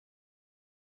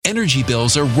energy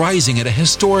bills are rising at a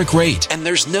historic rate, and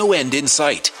there's no end in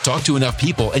sight. Talk to enough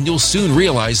people and you'll soon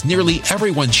realize nearly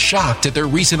everyone's shocked at their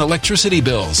recent electricity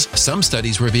bills. Some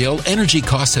studies reveal energy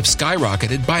costs have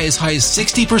skyrocketed by as high as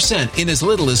 60% in as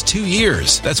little as 2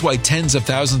 years. That's why tens of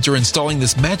thousands are installing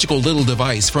this magical little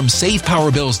device from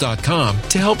SavePowerBills.com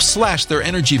to help slash their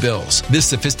energy bills. This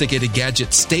sophisticated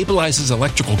gadget stabilizes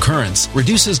electrical currents,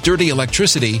 reduces dirty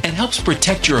electricity, and helps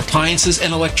protect your appliances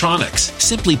and electronics.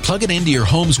 Simply plug it into your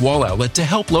home's wall outlet to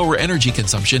help lower energy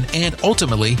consumption and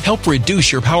ultimately help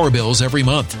reduce your power bills every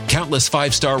month. Countless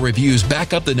 5-star reviews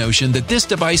back up the notion that this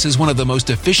device is one of the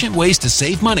most efficient ways to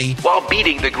save money while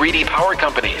beating the greedy power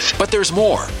companies. But there's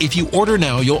more. If you order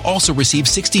now, you'll also receive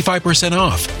 65%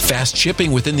 off, fast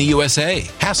shipping within the USA,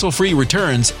 hassle-free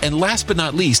returns, and last but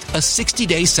not least, a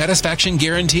 60-day satisfaction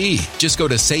guarantee. Just go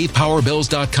to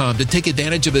SavePowerBills.com to take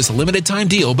advantage of this limited time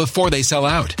deal before they sell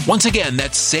out. Once again,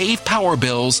 that's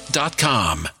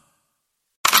SavePowerBills.com.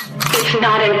 It's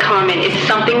not uncommon. It's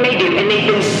something they do, and they've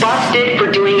been busted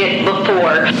for doing it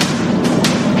before.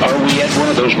 Are we at one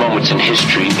of those moments in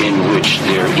history in which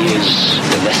there is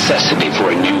the necessity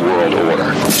for a new world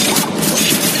order?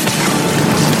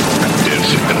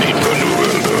 There's a need for a new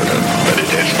world order, but it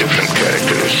has different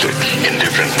characteristics in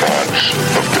different parts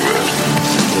of the world.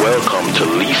 Welcome to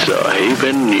Lisa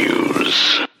Haven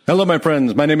News. Hello, my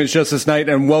friends. My name is Justus Knight,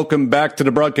 and welcome back to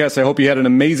the broadcast. I hope you had an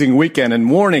amazing weekend. And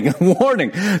warning, the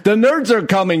nerds are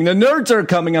coming. The nerds are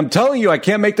coming. I'm telling you, I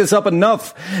can't make this up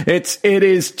enough. It's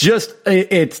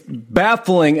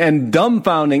baffling and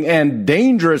dumbfounding and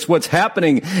dangerous what's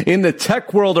happening in the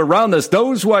tech world around us.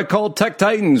 Those who I call tech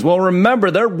titans, well,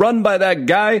 remember, they're run by that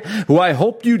guy who I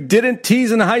hope you didn't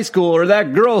tease in high school, or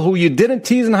that girl who you didn't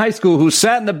tease in high school who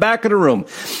sat in the back of the room,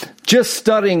 just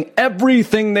studying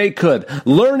everything they could,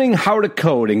 learning how to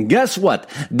code. And guess what?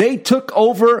 They took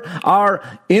over our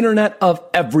Internet of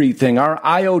Everything, our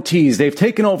IoTs. They've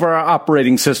taken over our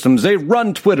operating systems. They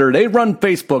run Twitter. They run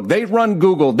Facebook. They run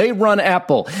Google. They run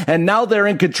Apple. And now they're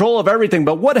in control of everything.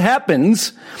 But what happens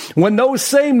when those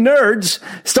same nerds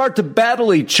start to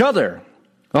battle each other?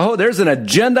 Oh, there's an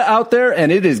agenda out there,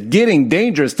 and it is getting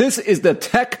dangerous. This is the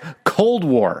tech Cold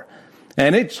War.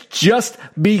 And it's just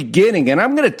beginning. And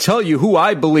I'm going to tell you who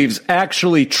I believe is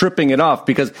actually tripping it off.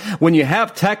 Because when you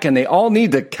have tech and they all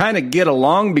need to kind of get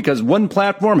along because one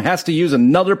platform has to use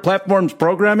another platform's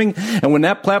programming. And when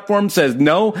that platform says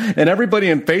no, and everybody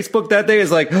in Facebook that day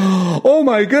is like, oh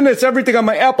my goodness, everything on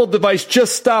my Apple device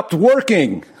just stopped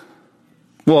working.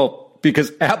 Well,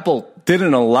 because Apple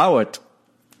didn't allow it.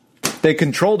 They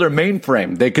control their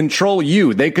mainframe. They control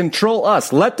you. They control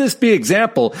us. Let this be an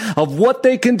example of what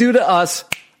they can do to us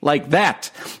like that.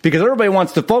 Because everybody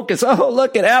wants to focus. Oh,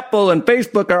 look at Apple and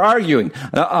Facebook are arguing.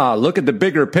 Look at the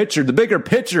bigger picture. The bigger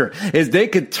picture is they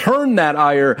could turn that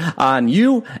ire on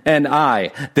you and I.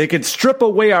 They could strip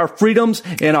away our freedoms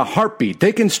in a heartbeat.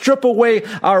 They can strip away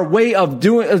our way of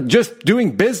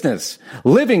doing business,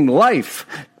 living life.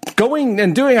 Going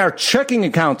and doing our checking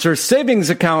accounts or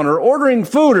savings account or ordering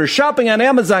food or shopping on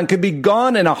Amazon could be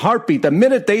gone in a heartbeat the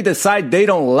minute they decide they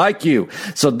don't like you.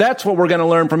 So that's what we're going to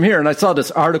learn from here. And I saw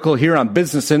this article here on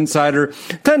Business Insider,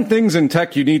 10 things in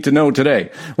tech you need to know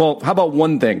today. Well, how about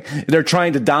one thing? They're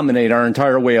trying to dominate our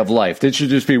entire way of life. It should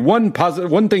just be one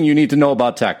thing you need to know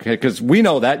about tech, because we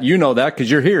know that, you know that,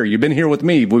 because you're here. You've been here with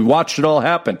me. We watched it all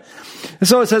happen. And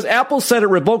so it says, Apple said it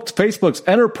revoked Facebook's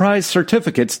enterprise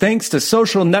certificates thanks to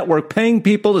social network paying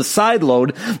people to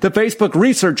sideload the Facebook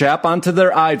research app onto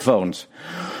their iPhones.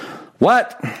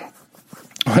 What?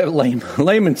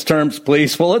 Layman's terms,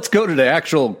 please. Well, let's go to the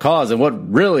actual cause. And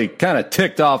what really kind of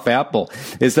ticked off Apple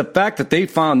is the fact that they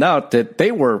found out that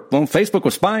Facebook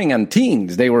was spying on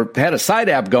teens. They had a side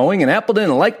app going, and Apple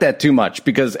didn't like that too much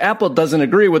because Apple doesn't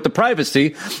agree with the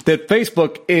privacy that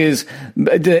Facebook is, and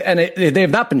they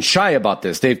have not been shy about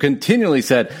this. They've continually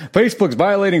said Facebook's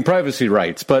violating privacy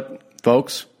rights. But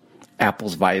folks,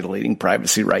 Apple's violating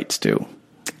privacy rights too.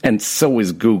 And so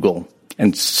is Google.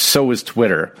 And so is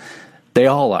Twitter. They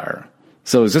all are.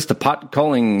 So is this the pot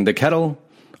calling the kettle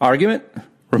argument?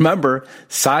 Remember,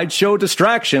 sideshow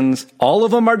distractions. All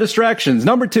of them are distractions.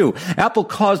 Number 2, Apple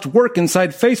caused work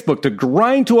inside Facebook to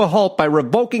grind to a halt by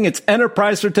revoking its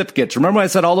enterprise certificates. Remember I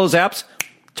said all those apps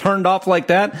turned off like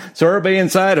that? So everybody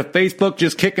inside of Facebook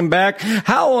just kicking back.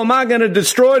 How am I going to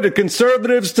destroy the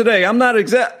conservatives today? I'm not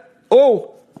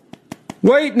Oh,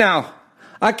 wait now.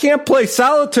 I can't play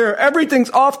solitaire.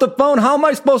 Everything's off the phone. How am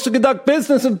I supposed to conduct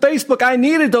business in Facebook? I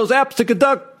needed those apps to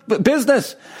conduct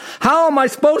business. How am I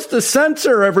supposed to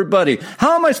censor everybody?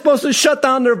 How am I supposed to shut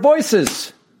down their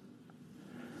voices?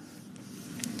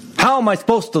 How am I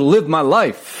supposed to live my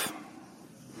life?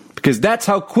 Because that's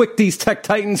how quick these tech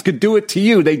titans could do it to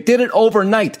you. They did it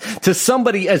overnight to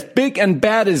somebody as big and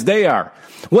bad as they are.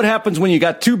 What happens when you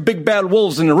got two big bad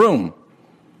wolves in the room?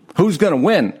 Who's going to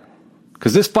win?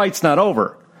 Because this fight's not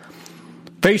over.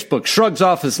 Facebook shrugs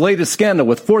off its latest scandal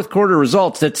with fourth quarter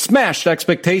results that smashed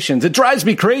expectations. It drives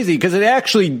me crazy because it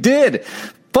actually did.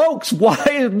 Folks, why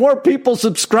are more people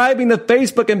subscribing to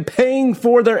Facebook and paying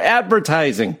for their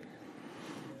advertising?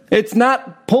 It's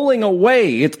not pulling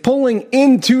away. It's pulling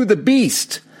into the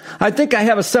beast. I think I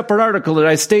have a separate article that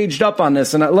I staged up on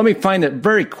this, and let me find it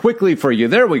very quickly for you.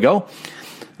 There we go.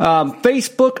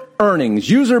 Facebook earnings,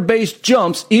 user base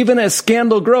jumps even as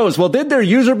scandal grows. Well, did their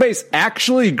user base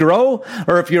actually grow?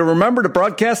 Or if you remember the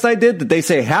broadcast I did they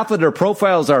say half of their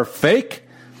profiles are fake?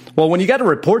 Well, when you got to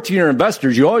report to your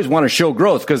investors, you always want to show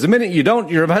growth, because the minute you don't,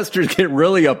 your investors get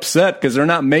really upset because they're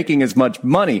not making as much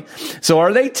money. So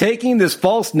are they taking this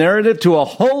false narrative to a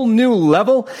whole new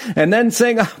level and then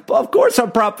saying, of course our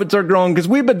profits are growing because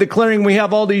we've been declaring we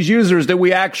have all these users that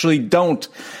we actually don't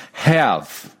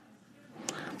have?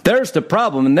 There's the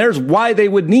problem, and there's why they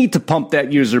would need to pump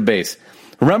that user base.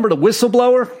 Remember the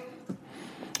whistleblower?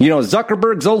 You know,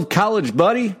 Zuckerberg's old college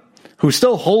buddy who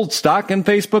still holds stock in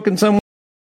Facebook in some way?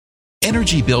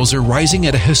 Energy bills are rising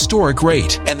at a historic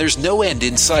rate, and there's no end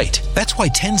in sight. That's why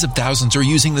tens of thousands are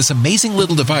using this amazing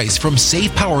little device from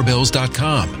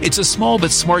SavePowerBills.com. It's a small but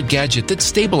smart gadget that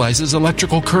stabilizes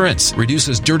electrical currents,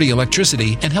 reduces dirty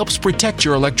electricity, and helps protect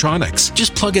your electronics.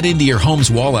 Just plug it into your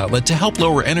home's wall outlet to help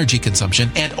lower energy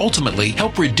consumption and ultimately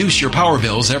help reduce your power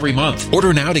bills every month.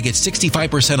 Order now to get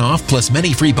 65% off plus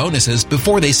many free bonuses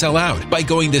before they sell out by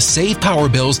going to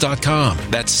SavePowerBills.com.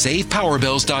 That's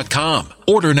SavePowerBills.com.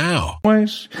 Order now.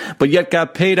 But yet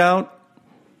got paid out.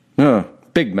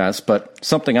 Big mess, but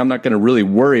something I'm not going to really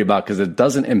worry about because it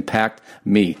doesn't impact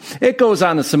me. It goes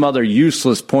on to some other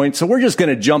useless points, so we're just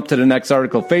going to jump to the next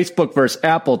article. Facebook versus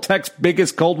Apple. Tech's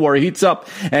biggest Cold War heats up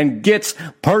and gets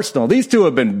personal. These two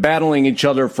have been battling each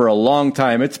other for a long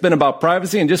time. It's been about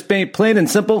privacy, and just plain and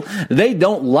simple, they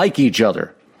don't like each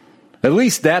other. At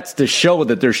least that's the show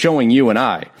that they're showing you and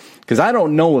I. Because I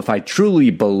don't know if I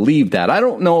truly believe that. I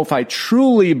don't know if I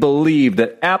truly believe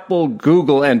that Apple,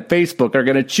 Google, and Facebook are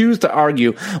going to choose to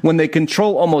argue when they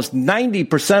control almost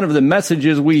 90% of the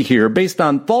messages we hear based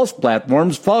on false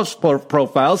platforms, false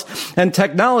profiles, and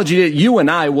technology that you and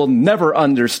I will never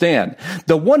understand.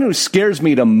 The one who scares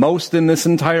me the most in this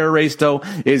entire race, though,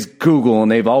 is Google, and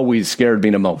they've always scared me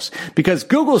the most. Because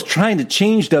Google's trying to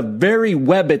change the very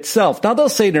web itself. Now, they'll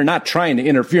say they're not trying to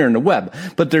interfere in the web,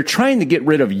 but they're trying to get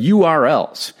rid of URLs.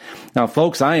 Now,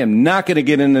 folks, I am not going to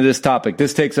get into this topic.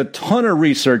 This takes a ton of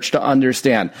research to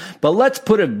understand. But let's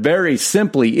put it very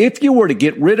simply. If you were to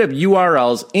get rid of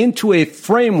URLs into a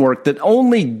framework that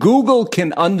only Google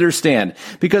can understand,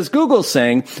 because Google's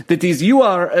saying that these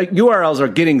URLs are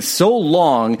getting so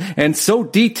long and so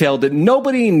detailed that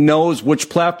nobody knows which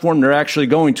platform they're actually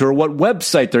going to or what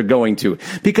website they're going to.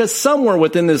 Because somewhere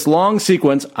within this long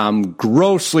sequence, I'm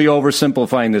grossly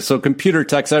oversimplifying this, so computer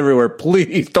techs everywhere,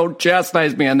 please don't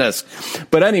chastise me on this.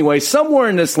 But anyway, somewhere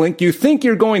in this link, you think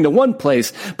you're going to one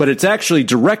place, but it's actually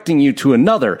directing you to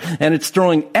another, and it's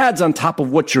throwing ads on top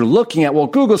of what you're looking at. Well,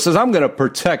 Google says, I'm going to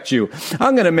protect you.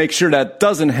 I'm going to make sure that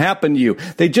doesn't happen to you.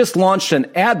 They just launched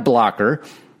an ad blocker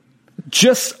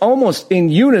just almost in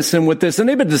unison with this, and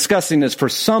they've been discussing this for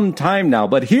some time now.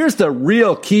 But here's the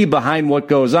real key behind what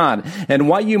goes on and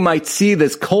why you might see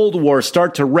this Cold War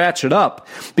start to ratchet up.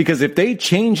 Because if they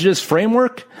change this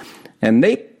framework, and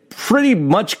they pretty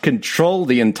much control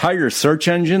the entire search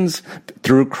engines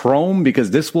through Chrome,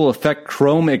 because this will affect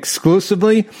Chrome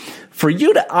exclusively. For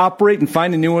you to operate and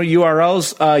find new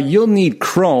URLs, you'll need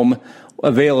Chrome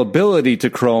availability to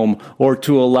Chrome, or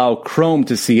to allow Chrome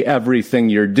to see everything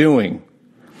you're doing.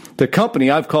 The company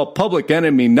I've called public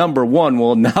enemy number one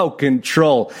will now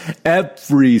control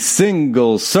every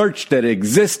single search that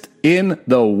exists in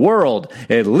the world,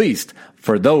 at least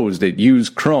for those that use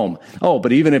Chrome. Oh,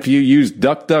 but even if you use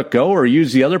DuckDuckGo or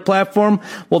use the other platform,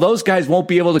 well, those guys won't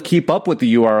be able to keep up with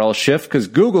the URL shift, because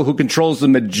Google, who controls the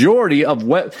majority of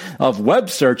web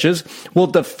searches, will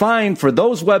define for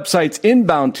those websites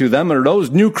inbound to them or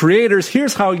those new creators,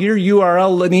 here's how your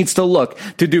URL needs to look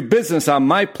to do business on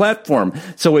my platform.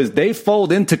 So as they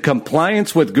fold into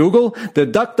compliance with Google, the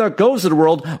DuckDuckGos of the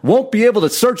world won't be able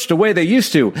to search the way they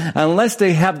used to unless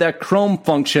they have that Chrome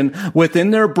function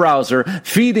within their browser,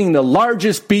 feeding the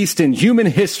largest beast in human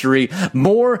history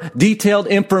more detailed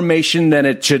information than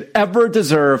it should ever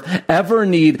deserve, ever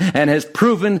need, and has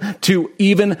proven to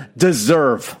even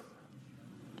deserve.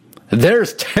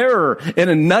 There's terror in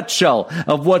a nutshell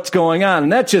of what's going on,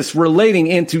 and that's just relating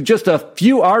into just a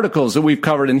few articles that we've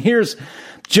covered. And here's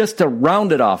just to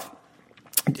round it off,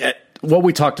 what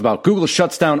we talked about, Google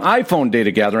shuts down iPhone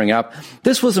data gathering app.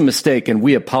 This was a mistake, and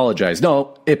we apologize.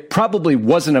 No, it probably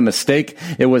wasn't a mistake.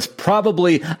 It was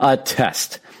probably a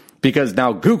test, because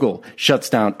now Google shuts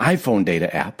down iPhone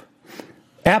data app.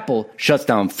 Apple shuts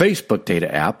down Facebook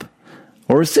data app.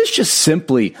 Or is this just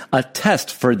simply a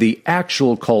test for the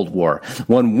actual Cold War,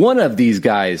 when one of these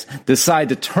guys decide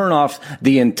to turn off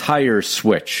the entire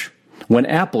switch? When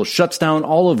Apple shuts down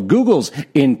all of Google's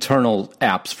internal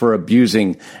apps for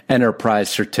abusing enterprise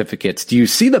certificates. Do you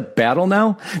see the battle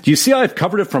now? Do you see how I've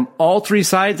covered it from all three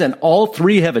sides and all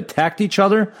three have attacked each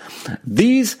other?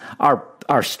 These are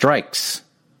strikes.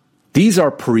 These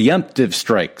are preemptive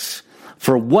strikes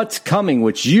for what's coming,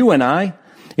 which you and I,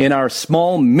 in our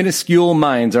small, minuscule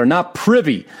minds, are not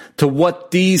privy to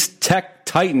what these tech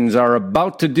titans are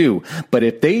about to do. But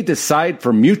if they decide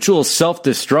for mutual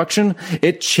self-destruction,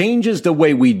 it changes the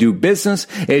way we do business.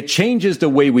 It changes the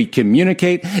way we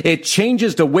communicate. It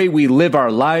changes the way we live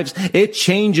our lives. It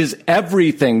changes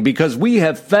everything, because we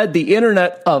have fed the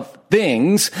Internet of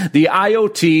Things, the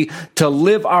IoT, to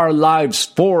live our lives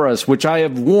for us, which I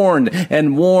have warned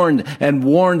and warned and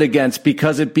warned against,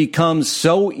 because it becomes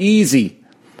so easy.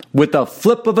 With a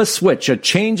flip of a switch, a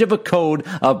change of a code,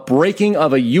 a breaking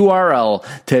of a URL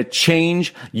to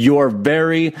change your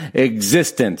very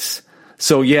existence.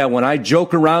 So yeah, when I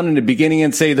joke around in the beginning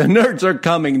and say, the nerds are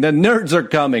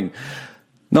coming,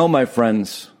 no, my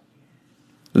friends,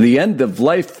 the end of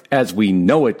life as we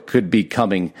know it could be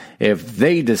coming if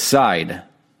they decide,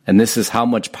 and this is how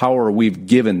much power we've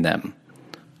given them,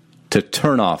 to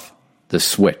turn off the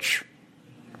switch.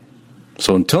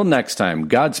 So until next time,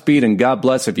 Godspeed and God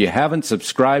bless. If you haven't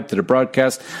subscribed to the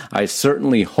broadcast, I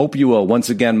certainly hope you will. Once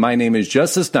again, my name is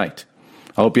Justus Knight.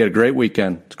 I hope you had a great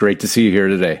weekend. It's great to see you here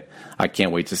today. I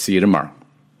can't wait to see you tomorrow.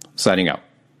 Signing out.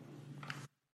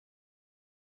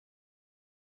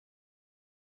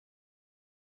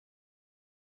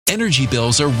 Energy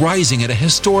bills are rising at a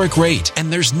historic rate,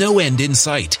 and there's no end in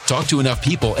sight. Talk to enough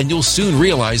people, and you'll soon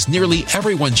realize nearly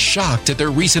everyone's shocked at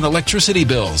their recent electricity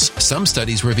bills. Some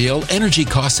studies reveal energy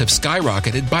costs have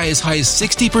skyrocketed by as high as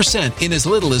 60% in as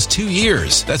little as 2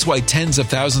 years. That's why tens of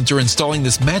thousands are installing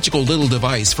this magical little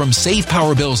device from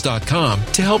SavePowerBills.com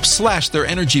to help slash their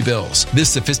energy bills. This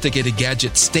sophisticated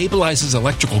gadget stabilizes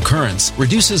electrical currents,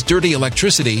 reduces dirty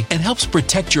electricity, and helps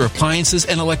protect your appliances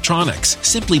and electronics.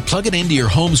 Simply plug it into your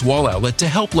home's wall outlet to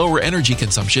help lower energy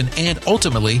consumption and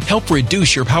ultimately help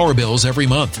reduce your power bills every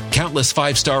month. Countless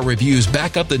 5-star reviews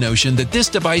back up the notion that this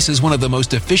device is one of the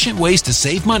most efficient ways to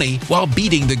save money while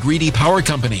beating the greedy power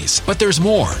companies. But there's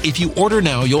more. If you order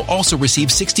now, you'll also receive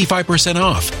 65%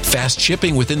 off, fast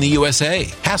shipping within the USA,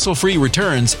 hassle-free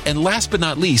returns, and last but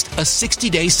not least, a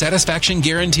 60-day satisfaction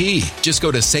guarantee. Just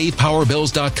go to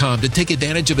SavePowerBills.com to take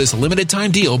advantage of this limited time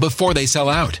deal before they sell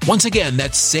out. Once again,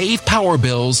 that's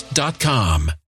SavePowerBills.com.